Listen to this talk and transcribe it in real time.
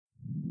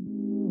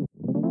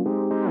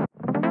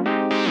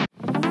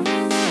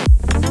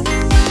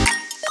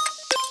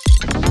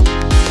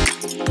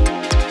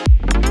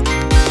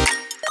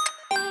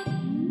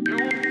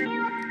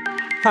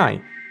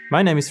Hi,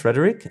 my name is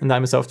Frederik and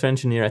I'm a software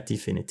engineer at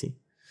Dfinity.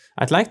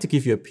 I'd like to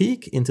give you a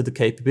peek into the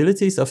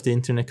capabilities of the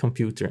Internet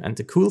Computer and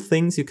the cool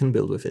things you can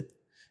build with it.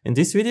 In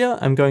this video,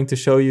 I'm going to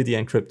show you the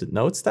Encrypted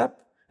Notes Dapp,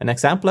 an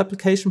example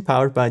application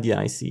powered by the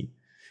IC.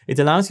 It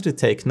allows you to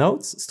take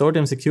notes, store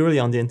them securely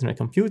on the Internet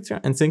Computer,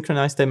 and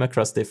synchronize them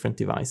across different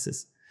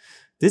devices.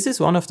 This is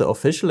one of the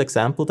official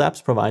example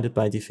dapps provided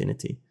by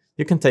Dfinity.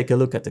 You can take a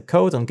look at the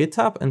code on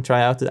GitHub and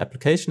try out the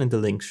application in the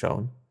link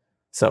shown.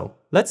 So,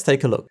 let's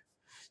take a look.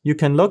 You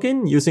can log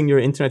in using your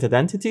internet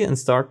identity and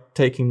start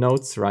taking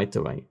notes right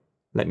away.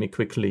 Let me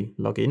quickly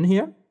log in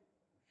here.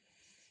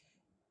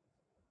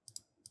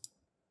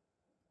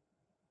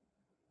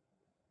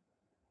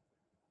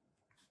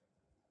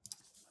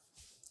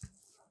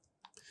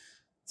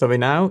 So we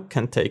now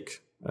can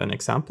take an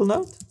example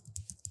note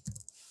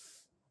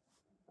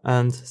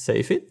and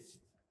save it.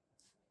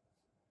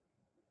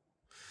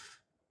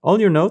 All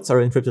your notes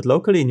are encrypted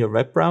locally in your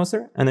web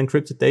browser, and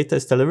encrypted data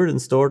is delivered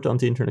and stored on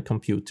the Internet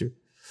Computer.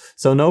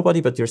 So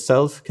nobody but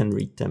yourself can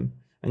read them.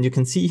 And you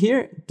can see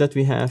here that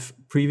we have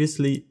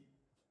previously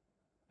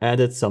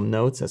added some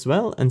notes as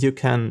well, and you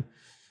can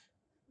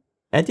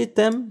edit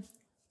them.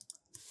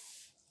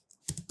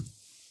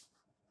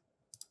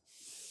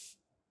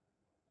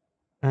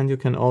 And you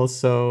can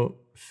also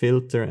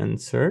filter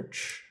and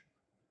search,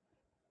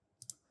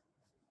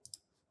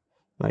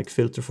 like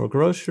filter for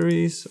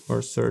groceries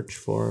or search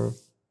for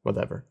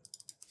whatever.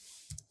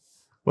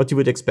 What you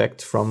would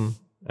expect from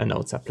a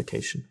notes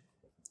application.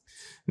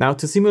 Now,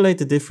 to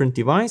simulate a different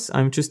device,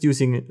 I'm just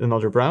using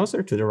another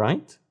browser to the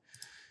right.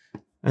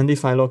 And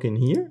if I log in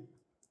here,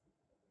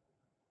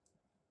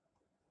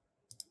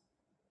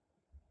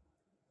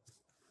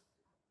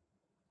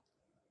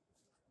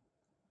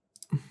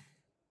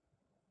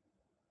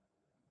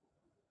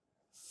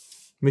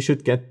 we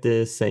should get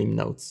the same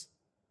notes.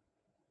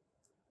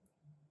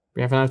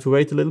 We have now to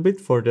wait a little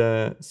bit for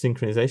the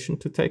synchronization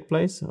to take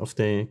place of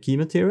the key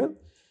material.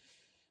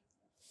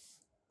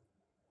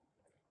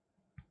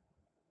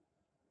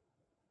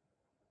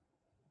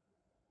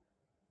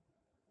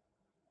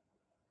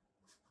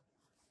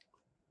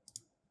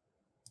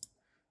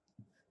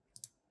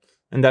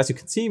 And as you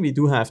can see, we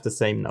do have the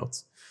same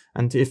notes.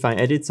 And if I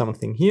edit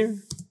something here,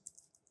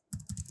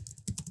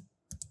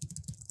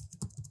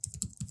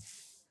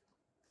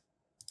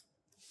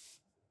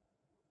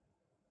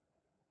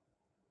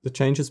 the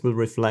changes will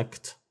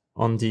reflect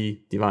on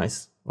the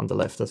device on the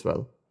left as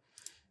well.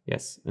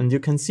 Yes, and you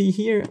can see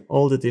here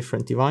all the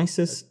different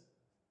devices.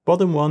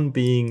 Bottom one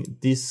being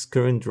this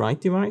current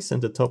right device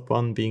and the top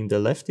one being the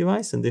left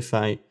device. And if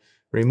I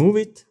remove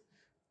it,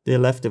 the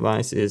left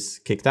device is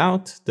kicked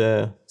out,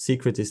 the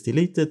secret is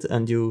deleted,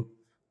 and you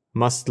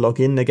must log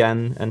in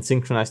again and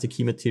synchronize the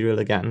key material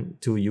again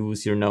to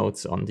use your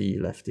notes on the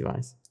left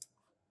device.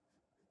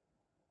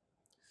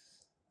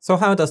 So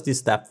how does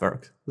this dapp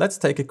work? Let's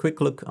take a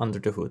quick look under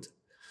the hood.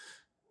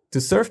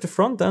 To serve the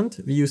front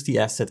end, we use the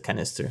asset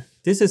canister.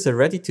 This is a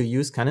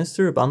ready-to-use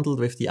canister bundled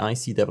with the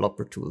IC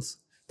developer tools.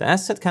 The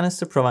asset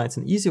canister provides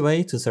an easy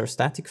way to serve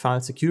static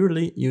files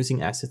securely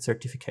using asset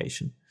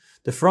certification.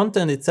 The front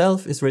end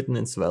itself is written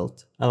in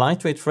Svelte, a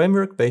lightweight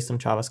framework based on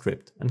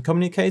JavaScript, and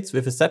communicates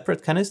with a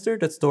separate canister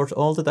that stores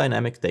all the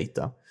dynamic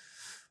data.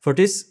 For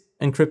this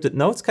Encrypted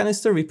Notes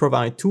canister, we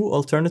provide two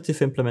alternative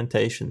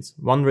implementations,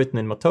 one written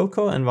in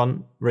Motoko and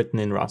one written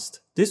in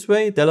Rust. This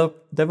way,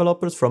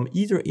 developers from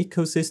either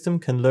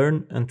ecosystem can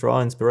learn and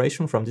draw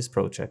inspiration from this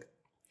project.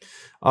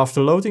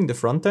 After loading the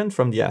front end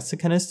from the asset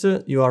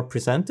canister, you are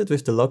presented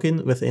with the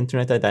login with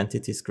Internet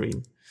Identity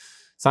screen.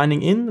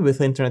 Signing in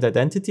with Internet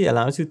Identity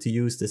allows you to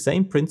use the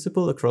same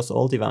principle across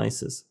all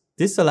devices.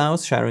 This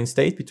allows sharing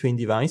state between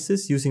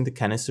devices using the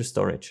canister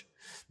storage.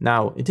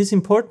 Now, it is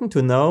important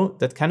to know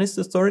that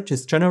canister storage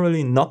is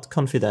generally not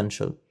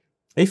confidential.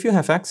 If you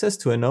have access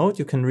to a node,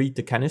 you can read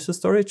the canister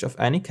storage of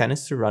any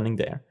canister running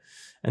there.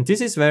 And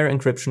this is where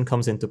encryption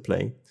comes into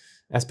play.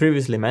 As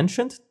previously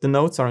mentioned, the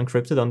nodes are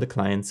encrypted on the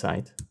client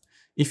side.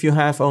 If you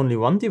have only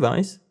one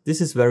device,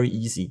 this is very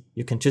easy.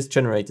 You can just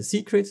generate a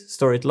secret,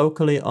 store it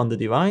locally on the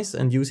device,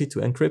 and use it to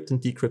encrypt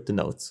and decrypt the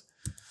nodes.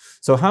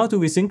 So how do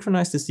we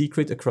synchronize the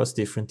secret across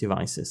different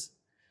devices?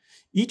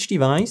 Each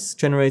device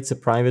generates a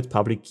private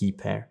public key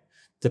pair.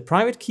 The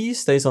private key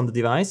stays on the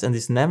device and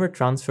is never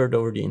transferred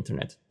over the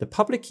internet. The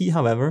public key,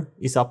 however,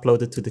 is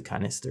uploaded to the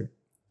canister.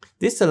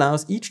 This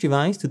allows each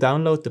device to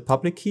download the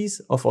public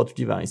keys of other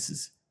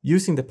devices.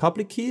 Using the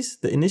public keys,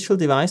 the initial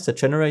device that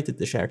generated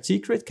the shared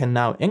secret can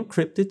now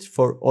encrypt it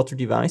for other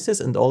devices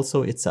and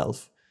also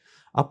itself.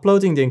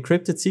 Uploading the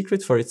encrypted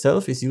secret for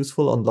itself is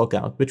useful on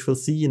logout, which we'll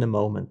see in a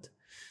moment.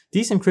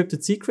 These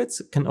encrypted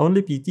secrets can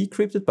only be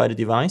decrypted by the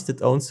device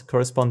that owns the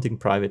corresponding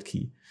private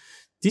key.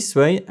 This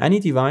way, any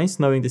device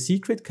knowing the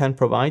secret can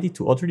provide it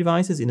to other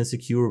devices in a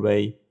secure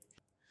way.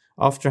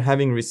 After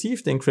having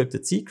received the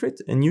encrypted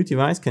secret, a new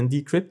device can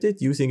decrypt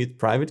it using its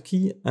private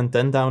key and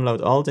then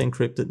download all the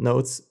encrypted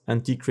nodes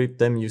and decrypt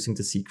them using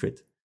the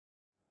secret.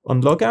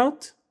 On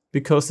logout,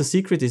 because the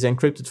secret is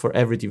encrypted for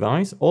every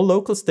device, all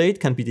local state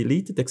can be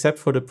deleted except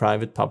for the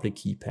private public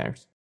key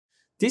pairs.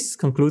 This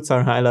concludes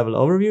our high-level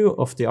overview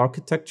of the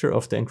architecture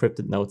of the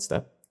Encrypted Notes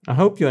Dapp. I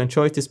hope you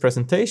enjoyed this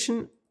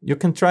presentation. You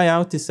can try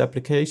out this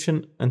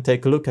application and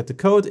take a look at the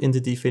code in the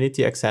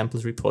DFinity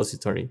examples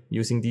repository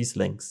using these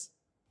links.